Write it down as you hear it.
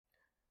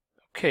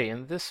Okay,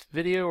 in this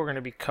video we're going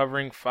to be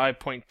covering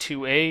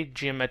 5.2a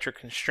geometric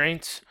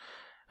constraints.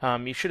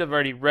 You should have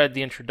already read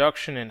the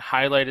introduction and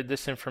highlighted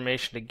this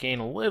information to gain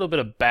a little bit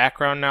of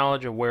background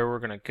knowledge of where we're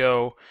going to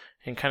go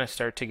and kind of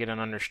start to get an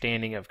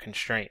understanding of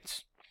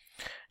constraints.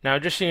 Now,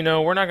 just so you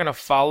know, we're not going to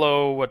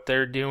follow what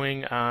they're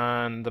doing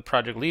on the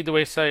Project Lead the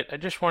Way site. I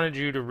just wanted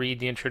you to read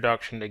the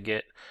introduction to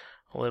get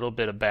a little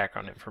bit of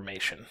background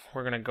information.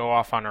 We're going to go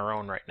off on our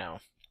own right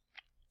now.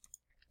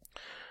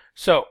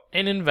 So,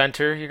 in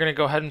Inventor, you're going to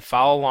go ahead and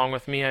follow along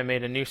with me. I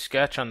made a new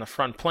sketch on the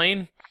front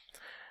plane.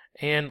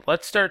 And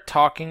let's start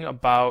talking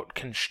about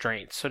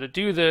constraints. So to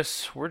do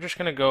this, we're just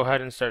going to go ahead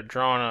and start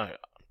drawing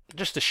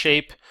just a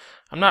shape.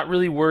 I'm not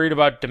really worried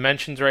about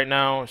dimensions right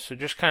now, so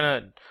just kind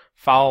of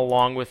follow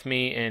along with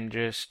me and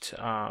just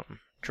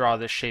draw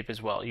this shape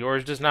as well.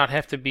 Yours does not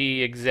have to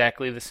be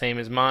exactly the same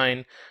as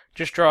mine.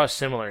 Just draw a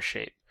similar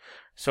shape.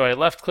 So I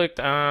left-clicked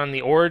on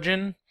the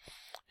origin,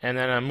 and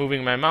then I'm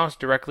moving my mouse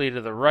directly to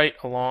the right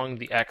along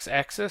the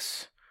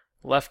x-axis.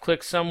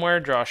 Left-click somewhere,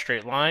 draw a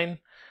straight line.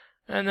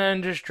 And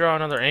then just draw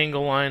another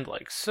angle line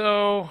like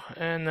so,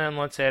 and then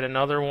let's add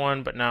another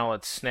one, but now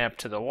let's snap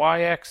to the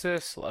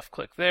y-axis, left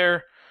click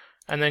there,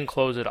 and then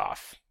close it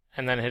off.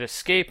 And then hit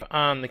escape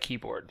on the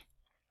keyboard.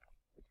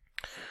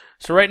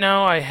 So right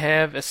now I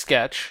have a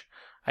sketch.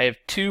 I have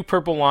two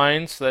purple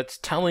lines, so that's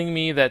telling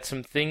me that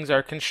some things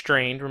are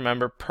constrained.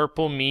 Remember,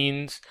 purple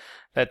means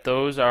that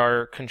those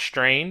are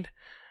constrained.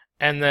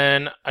 And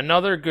then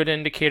another good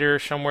indicator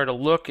somewhere to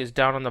look is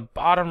down on the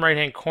bottom right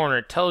hand corner.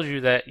 It tells you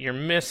that you're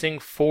missing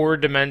 4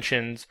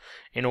 dimensions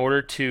in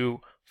order to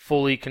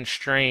fully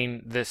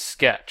constrain this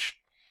sketch.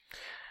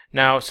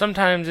 Now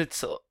sometimes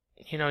it's,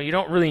 you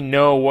don't really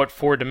know what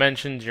 4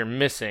 dimensions you're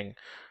missing.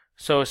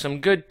 So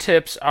some good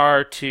tips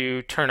are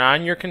to turn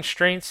on your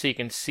constraints so you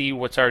can see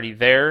what's already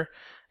there,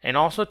 and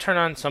also turn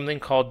on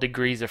something called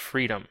degrees of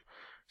freedom.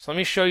 So let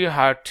me show you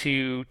how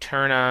to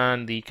turn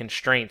on the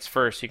constraints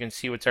first so you can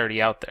see what's already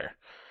out there.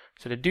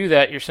 So to do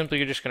that, you're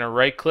simply just going to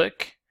right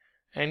click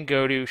and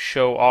go to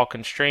show all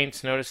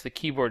constraints. Notice the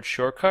keyboard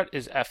shortcut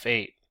is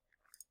F8.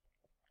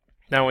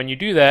 Now when you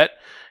do that,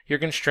 your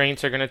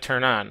constraints are going to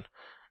turn on.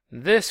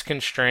 This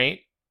constraint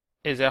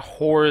is a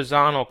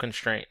horizontal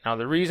constraint. Now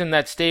the reason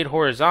that stayed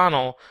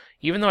horizontal,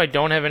 even though I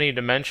don't have any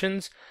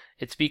dimensions,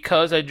 it's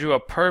because I drew a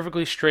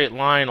perfectly straight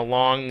line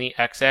along the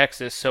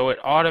x-axis, so it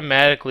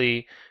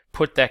automatically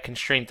put that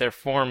constraint there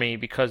for me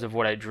because of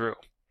what I drew.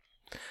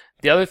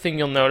 The other thing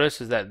you'll notice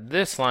is that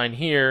this line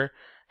here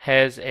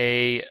has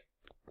a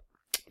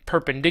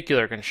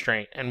perpendicular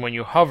constraint, and when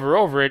you hover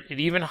over it, it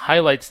even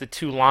highlights the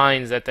 2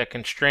 lines that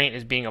constraint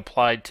is being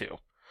applied to.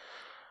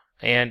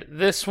 And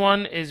this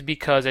one is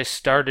because I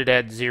started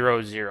at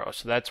 0, 0,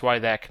 so that's why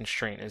that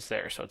constraint is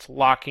there. So it's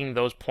locking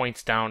those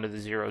points down to the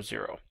 0,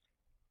 0.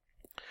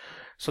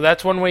 So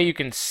that's one way you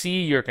can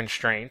see your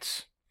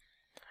constraints.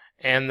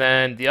 And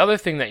then the other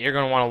thing that you're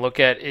going to want to look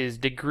at is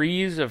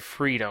degrees of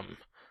freedom.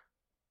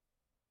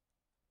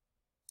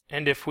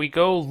 And if we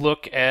go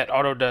look at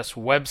Autodesk's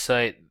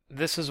website,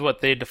 this is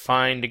what they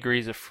define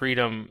degrees of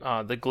freedom,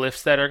 the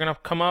glyphs that are going to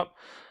come up.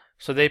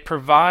 So they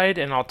provide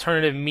an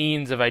alternative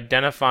means of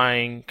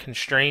identifying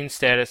constrained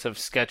status of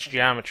sketch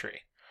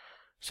geometry.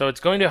 So it's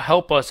going to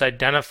help us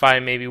identify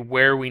maybe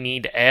where we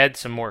need to add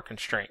some more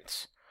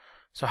constraints.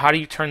 So how do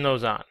you turn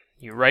those on?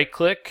 You right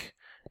click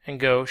and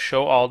go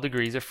show all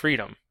degrees of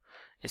freedom.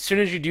 As soon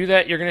as you do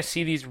that, you're going to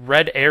see these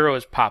red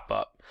arrows pop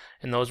up.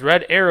 And those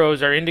red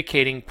arrows are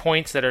indicating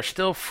points that are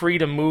still free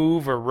to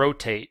move or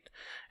rotate.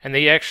 And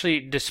they actually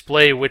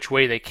display which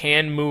way they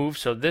can move.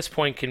 So this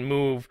point can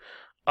move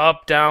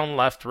up, down,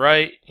 left,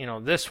 right.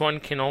 This one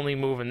can only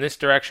move in this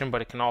direction,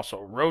 but it can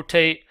also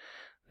rotate.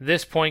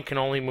 This point can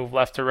only move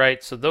left to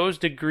right. So those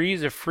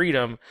degrees of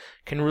freedom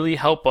can really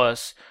help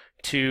us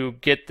to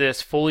get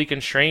this fully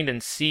constrained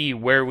and see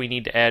where we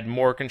need to add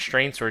more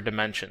constraints or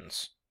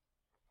dimensions.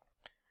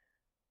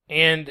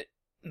 And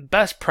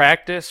best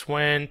practice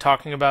when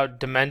talking about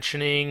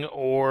dimensioning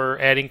or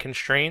adding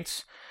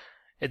constraints,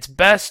 it's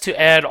best to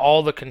add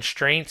all the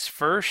constraints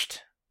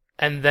first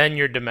and then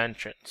your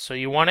dimensions. So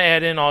you want to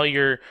add in all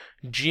your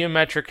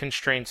geometric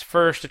constraints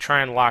first to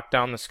try and lock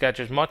down the sketch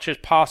as much as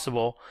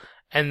possible,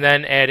 and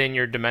then add in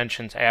your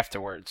dimensions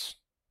afterwards.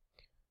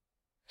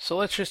 So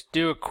let's just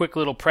do a quick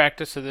little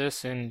practice of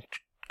this and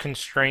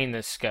constrain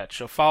this sketch.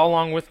 So follow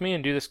along with me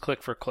and do this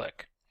click for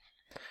click.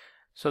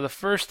 So the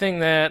first thing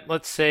that,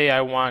 let's say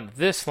I want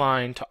this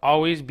line to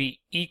always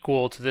be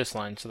equal to this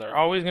line. So they're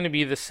always going to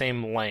be the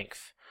same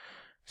length.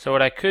 So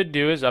what I could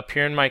do is up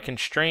here in my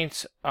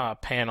constraints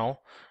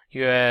panel,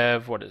 you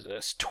have,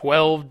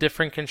 12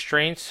 different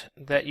constraints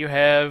that you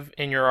have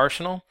in your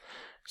arsenal.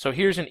 So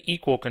here's an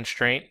equal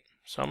constraint.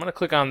 So I'm going to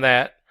click on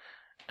that.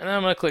 And then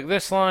I'm going to click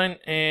this line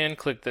and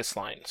click this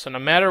line. So no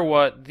matter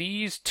what,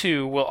 these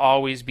two will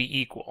always be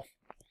equal.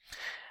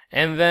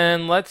 And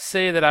then let's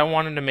say that I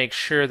wanted to make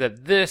sure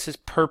that this is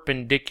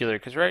perpendicular,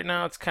 because right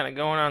now it's kind of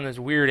going on this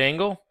weird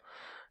angle.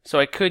 So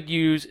I could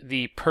use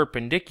the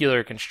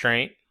perpendicular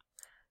constraint,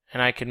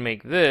 and I could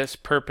make this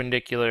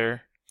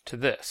perpendicular to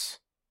this.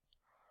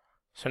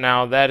 So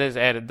now that has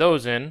added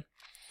those in.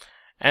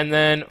 And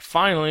then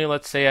finally,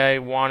 let's say I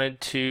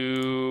wanted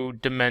to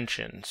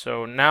dimension.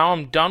 So now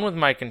I'm done with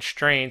my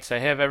constraints. I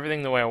have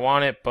everything the way I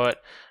want it,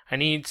 but I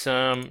need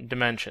some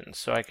dimensions.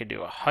 So I could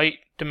do a height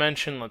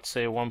dimension, let's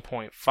say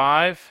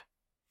 1.5.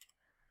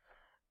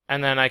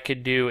 And then I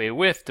could do a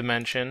width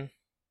dimension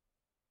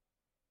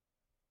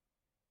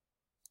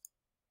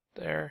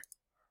there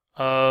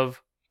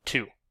of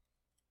 2.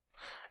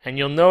 And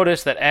you'll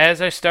notice that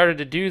as I started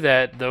to do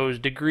that, those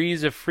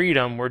degrees of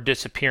freedom were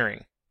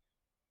disappearing.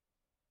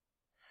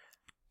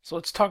 So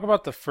let's talk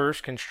about the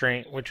first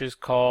constraint, which is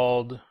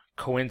called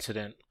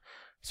coincident.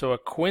 So a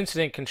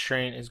coincident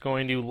constraint is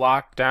going to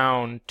lock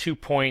down 2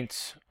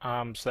 points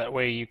so that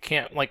way you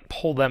can't like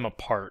pull them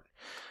apart.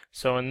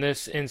 So in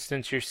this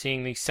instance, you're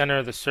seeing the center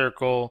of the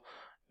circle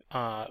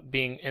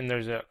and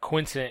there's a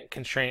coincident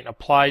constraint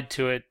applied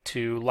to it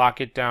to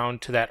lock it down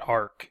to that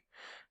arc.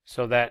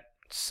 So that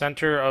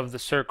center of the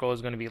circle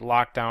is going to be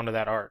locked down to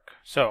that arc.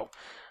 So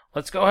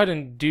let's go ahead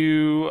and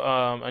do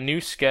a new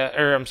sketch,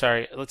 or I'm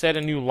sorry, let's add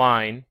a new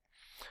line.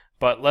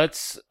 But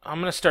I'm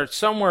going to start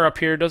somewhere up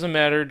here, doesn't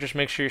matter, just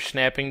make sure you're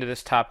snapping to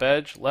this top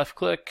edge, left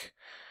click,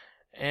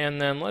 and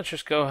then let's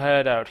just go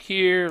ahead out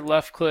here,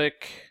 left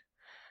click,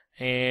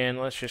 and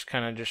let's just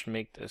kind of just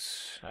make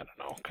this, I don't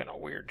know, kind of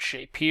weird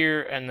shape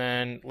here, and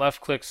then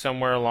left click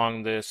somewhere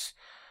along this,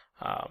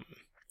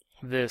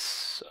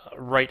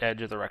 right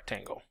edge of the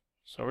rectangle.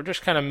 So we're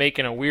just kind of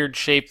making a weird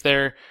shape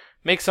there.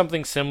 Make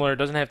something similar, it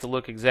doesn't have to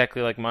look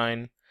exactly like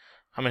mine.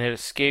 I'm going to hit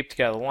escape to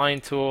get out of the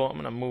line tool. I'm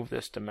going to move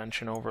this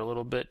dimension over a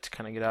little bit to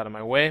kind of get out of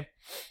my way.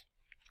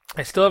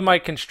 I still have my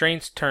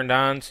constraints turned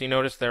on, so you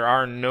notice there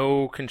are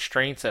no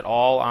constraints at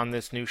all on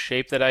this new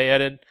shape that I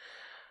added.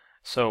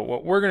 So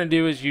what we're going to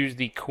do is use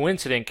the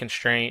coincident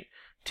constraint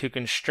to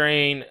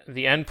constrain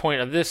the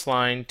endpoint of this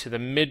line to the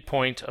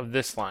midpoint of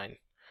this line.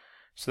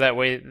 So that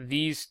way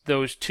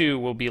those two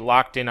will be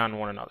locked in on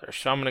one another.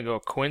 So I'm going to go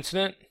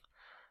coincident.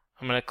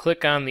 I'm going to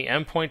click on the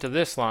endpoint of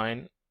this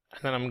line,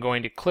 and then I'm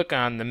going to click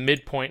on the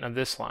midpoint of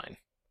this line.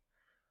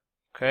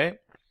 Okay?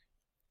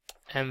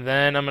 And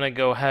then I'm going to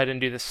go ahead and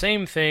do the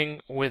same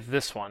thing with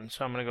this one.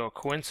 So I'm going to go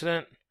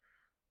coincident,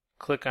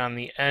 click on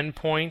the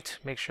endpoint,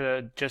 make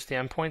sure that just the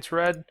endpoint's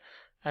red,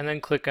 and then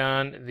click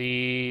on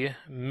the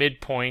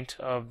midpoint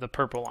of the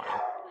purple line.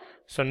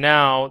 So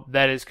now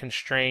that is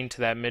constrained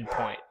to that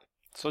midpoint.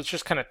 So let's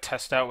just kind of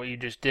test out what you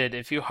just did.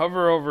 If you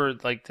hover over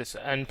like this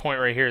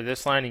endpoint right here,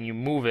 this line, and you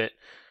move it,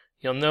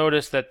 you'll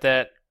notice that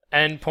that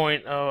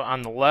endpoint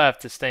on the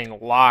left is staying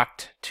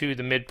locked to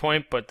the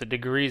midpoint, but the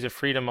degrees of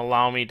freedom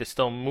allow me to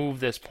still move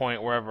this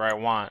point wherever I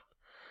want.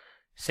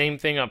 Same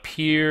thing up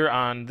here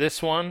on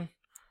this one.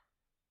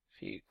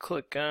 If you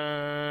click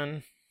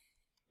on,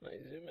 let me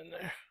zoom in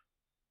there.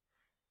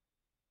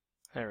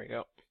 There we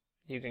go.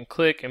 You can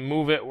click and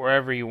move it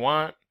wherever you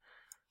want,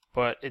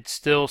 but it's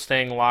still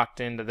staying locked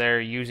into there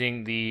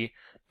using the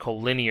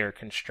collinear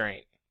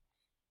constraint.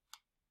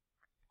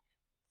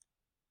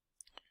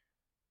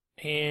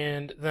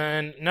 And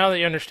then now that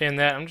you understand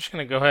that, I'm just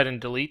going to go ahead and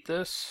delete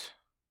this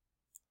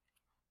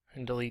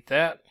and delete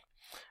that.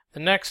 The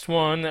next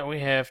one that we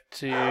have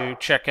to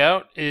check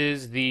out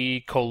is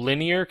the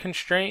collinear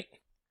constraint.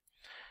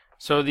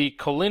 So the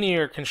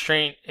collinear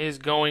constraint is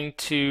going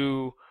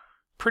to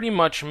pretty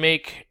much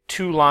make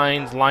two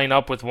lines line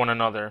up with one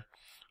another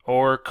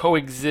or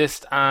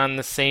coexist on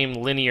the same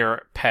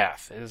linear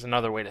path is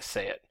another way to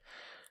say it.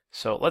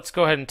 So let's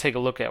go ahead and take a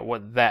look at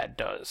what that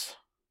does.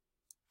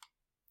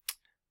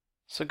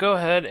 So go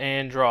ahead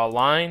and draw a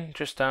line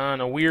just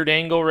on a weird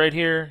angle right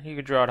here. You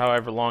can draw it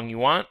however long you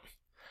want.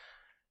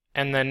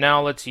 And then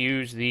now let's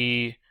use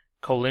the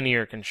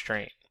collinear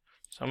constraint.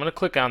 So I'm going to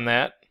click on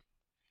that.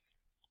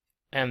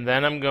 And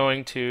then I'm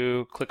going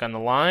to click on the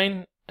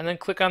line and then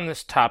click on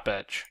this top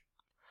edge.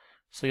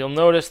 So you'll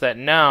notice that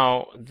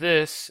now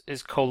this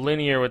is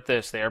collinear with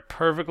this. They are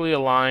perfectly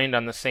aligned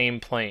on the same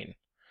plane.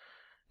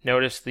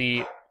 Notice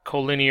the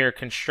collinear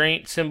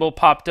constraint symbol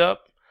popped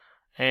up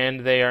and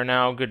they are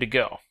now good to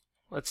go.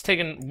 Let's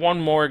take one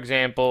more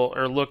example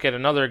or look at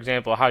another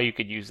example of how you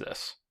could use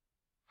this.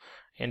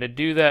 And to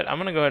do that, I'm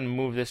going to go ahead and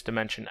move this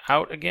dimension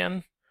out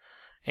again.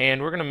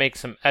 And we're going to make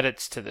some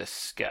edits to this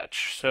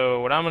sketch.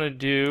 So what I'm going to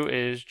do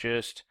is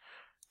just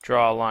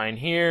draw a line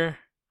here.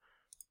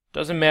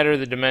 Doesn't matter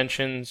the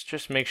dimensions,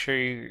 just make sure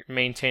you're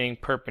maintaining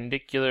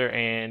perpendicular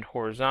and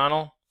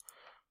horizontal.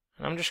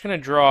 And I'm just going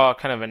to draw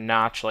kind of a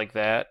notch like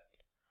that.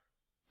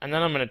 And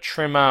then I'm going to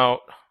trim out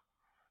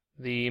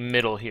the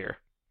middle here.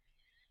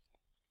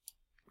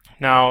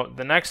 Now,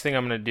 the next thing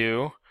I'm going to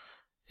do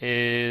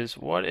is,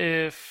 what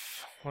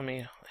if, let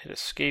me hit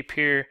escape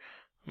here.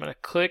 I'm going to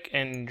click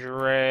and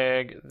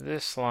drag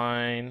this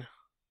line.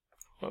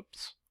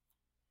 Whoops.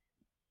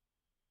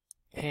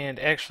 And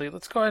actually,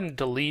 let's go ahead and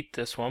delete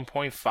this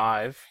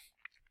 1.5.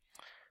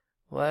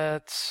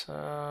 Let's,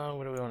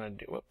 what do we want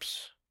to do?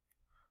 Whoops.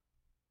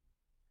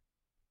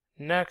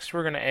 Next,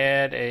 we're going to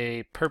add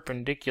a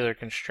perpendicular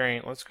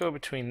constraint. Let's go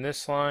between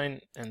this line.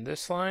 And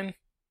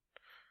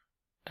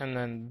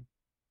then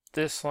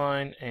this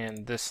line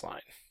and this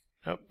line.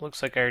 Nope,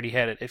 looks like I already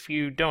had it. If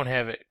you don't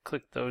have it,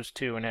 click those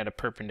two and add a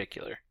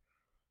perpendicular.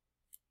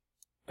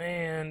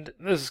 And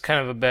this is kind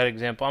of a bad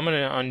example. I'm going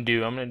to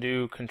undo. I'm going to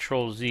do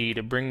Control Z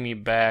to bring me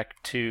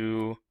back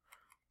to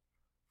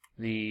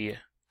the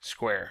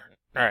square.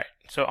 Alright,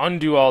 so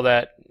undo all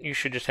that. You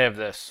should just have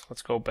this.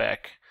 Let's go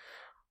back.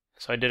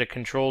 So I did a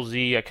Control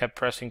Z. I kept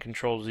pressing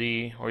Control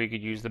Z, or you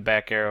could use the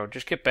back arrow.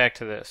 Just get back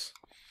to this.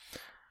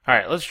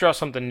 Alright, let's draw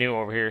something new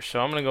over here.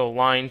 So I'm going to go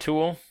Line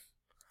Tool.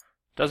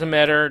 Doesn't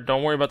matter.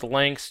 Don't worry about the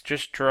lengths.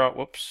 Just draw.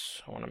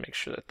 Whoops. I want to make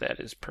sure that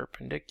that is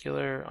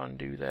perpendicular.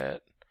 Undo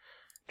that.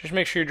 Just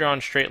make sure you're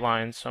drawing straight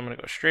lines. So I'm going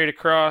to go straight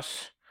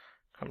across,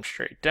 come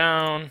straight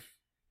down,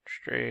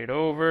 straight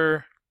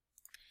over.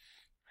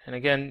 And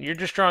again, you're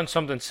just drawing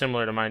something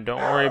similar to mine. Don't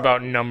worry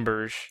about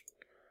numbers.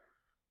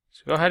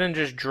 So go ahead and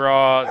just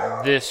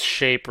draw this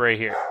shape right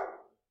here.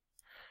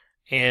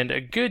 And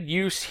a good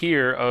use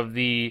here of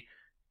the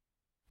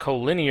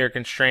collinear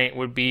constraint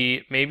would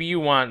be maybe you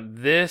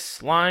want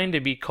this line to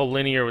be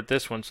collinear with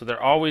this one. So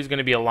they're always going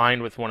to be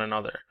aligned with one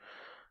another.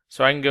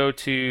 So I can go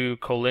to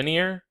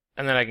collinear.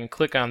 And then I can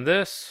click on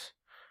this,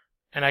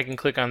 and I can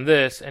click on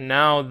this, and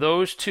now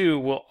those two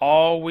will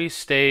always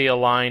stay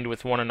aligned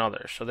with one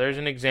another. So there's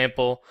an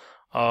example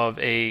of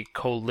a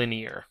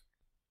collinear.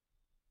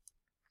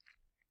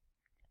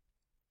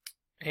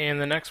 And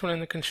the next one in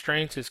the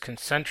constraints is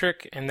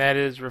concentric, and that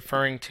is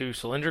referring to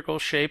cylindrical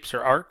shapes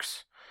or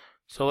arcs.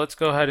 So let's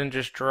go ahead and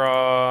just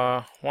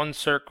draw one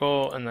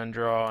circle and then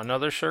draw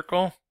another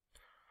circle.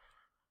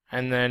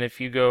 And then if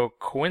you go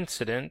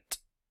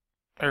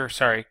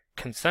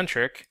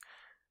concentric,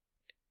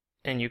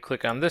 and you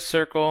click on this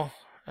circle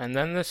and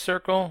then this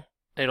circle,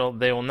 they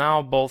will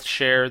now both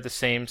share the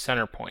same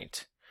center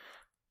point.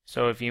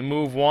 So if you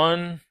move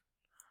one,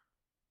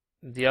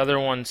 the other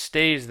one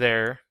stays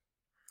there,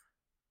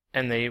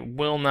 and they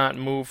will not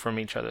move from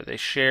each other. They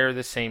share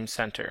the same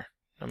center,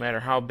 no matter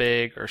how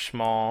big or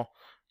small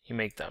you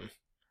make them.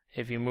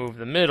 If you move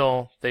the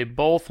middle, they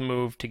both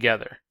move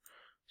together.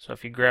 So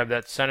if you grab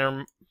that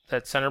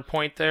center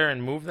point there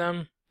and move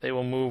them, they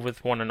will move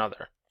with one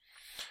another.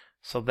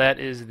 So that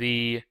is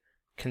the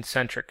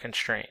concentric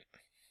constraint.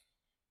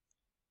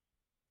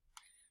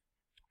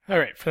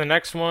 Alright, for the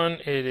next one,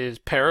 it is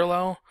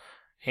parallel.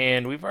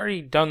 And we've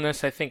already done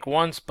this, I think,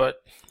 once, but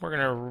we're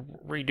going to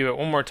redo it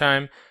one more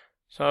time.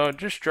 So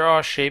just draw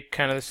a shape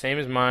kind of the same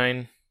as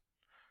mine.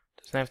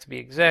 Doesn't have to be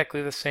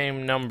exactly the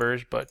same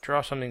numbers, but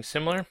draw something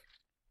similar.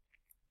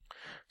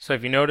 So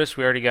if you notice,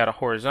 we already got a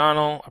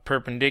horizontal, a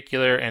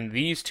perpendicular, and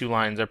these two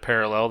lines are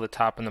parallel, the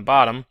top and the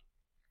bottom.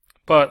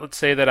 But let's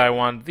say that I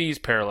want these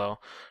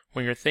parallel.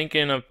 When you're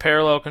thinking of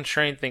parallel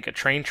constraint, think of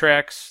train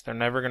tracks. They're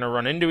never going to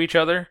run into each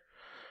other.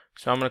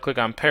 So I'm going to click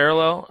on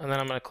parallel, and then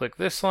I'm going to click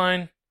this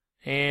line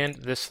and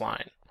this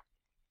line.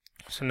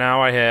 So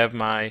now I have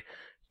my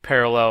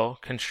parallel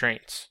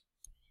constraints.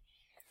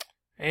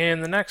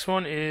 And the next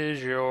one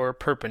is your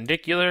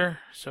perpendicular.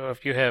 So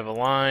if you have a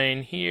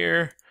line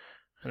here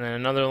and then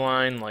another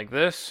line like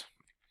this,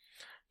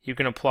 you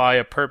can apply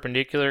a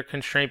perpendicular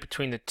constraint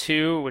between the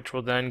two, which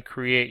will then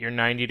create your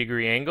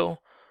 90-degree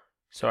angle.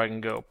 So I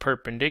can go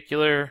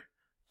perpendicular,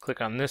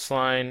 click on this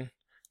line,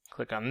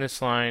 click on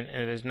this line,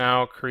 and it has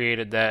now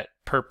created that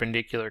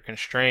perpendicular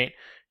constraint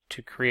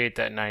to create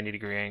that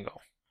 90-degree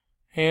angle.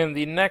 And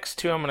the next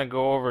two I'm going to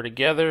go over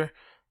together.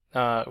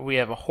 We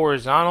have a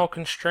horizontal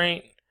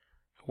constraint,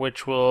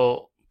 which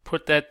will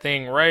put that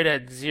thing right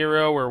at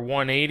 0 or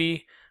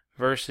 180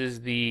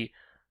 versus the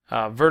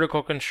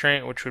vertical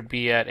constraint, which would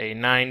be at a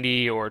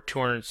 90 or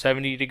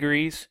 270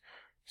 degrees.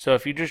 So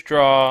if you just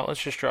draw,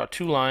 let's just draw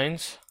two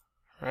lines,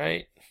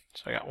 right?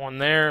 So I got one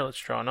there, let's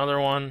draw another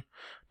one.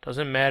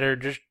 Doesn't matter,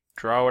 just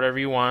draw whatever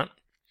you want.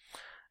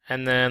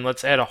 And then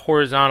let's add a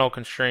horizontal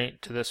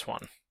constraint to this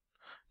one.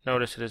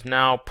 Notice it is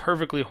now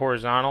perfectly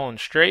horizontal and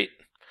straight.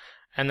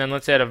 And then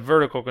let's add a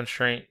vertical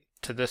constraint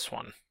to this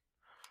one.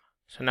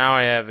 So now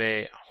I have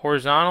a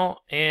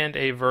horizontal and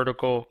a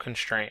vertical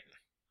constraint.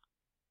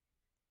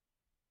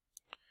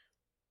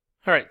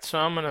 Alright, so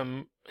I'm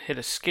going to hit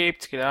escape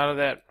to get out of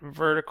that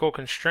vertical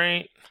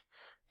constraint.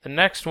 The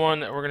next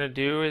one that we're going to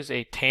do is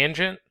a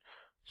tangent.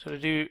 So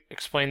to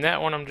explain that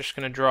one, I'm just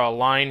going to draw a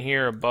line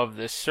here above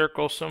this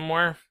circle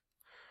somewhere.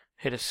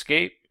 Hit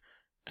escape,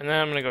 and then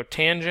I'm going to go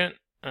tangent,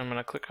 and I'm going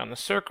to click on the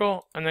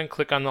circle, and then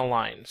click on the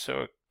line.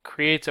 So it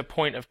creates a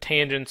point of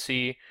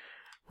tangency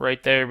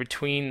right there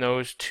between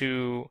those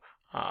two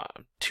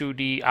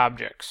 2D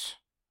objects.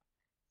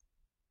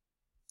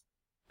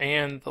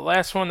 And the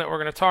last one that we're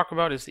going to talk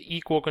about is the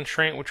equal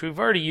constraint, which we've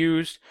already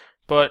used,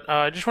 but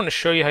I just want to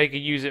show you how you could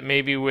use it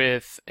maybe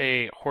with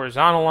a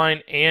horizontal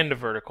line and a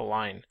vertical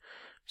line.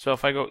 So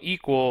if I go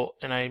equal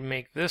and I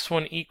make this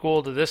one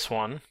equal to this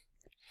one,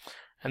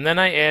 and then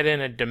I add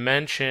in a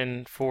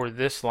dimension for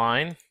this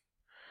line.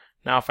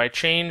 Now if I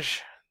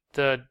change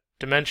the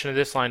dimension of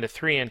this line to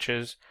 3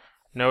 inches,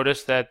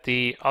 notice that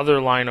the other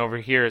line over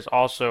here is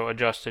also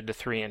adjusted to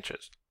 3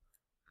 inches.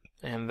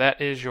 And that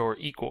is your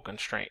equal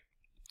constraint.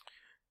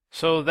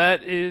 So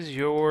that is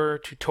your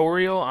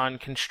tutorial on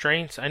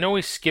constraints. I know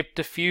we skipped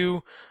a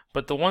few,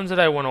 but the ones that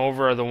I went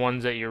over are the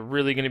ones that you're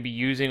really going to be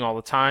using all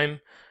the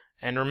time.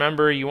 And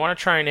remember, you want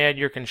to try and add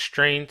your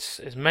constraints,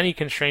 as many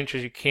constraints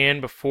as you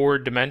can before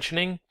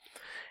dimensioning.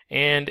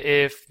 And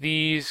if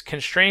these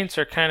constraints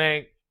are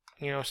kind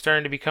of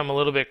starting to become a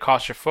little bit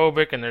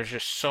claustrophobic and there's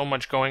just so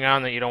much going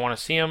on that you don't want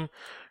to see them,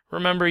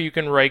 remember you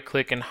can right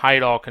click and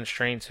hide all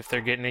constraints if they're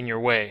getting in your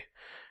way.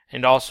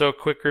 And also a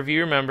quick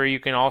review, remember you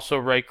can also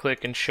right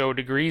click and show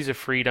degrees of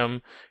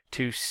freedom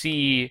to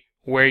see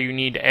where you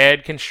need to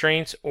add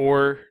constraints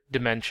or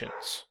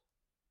dimensions.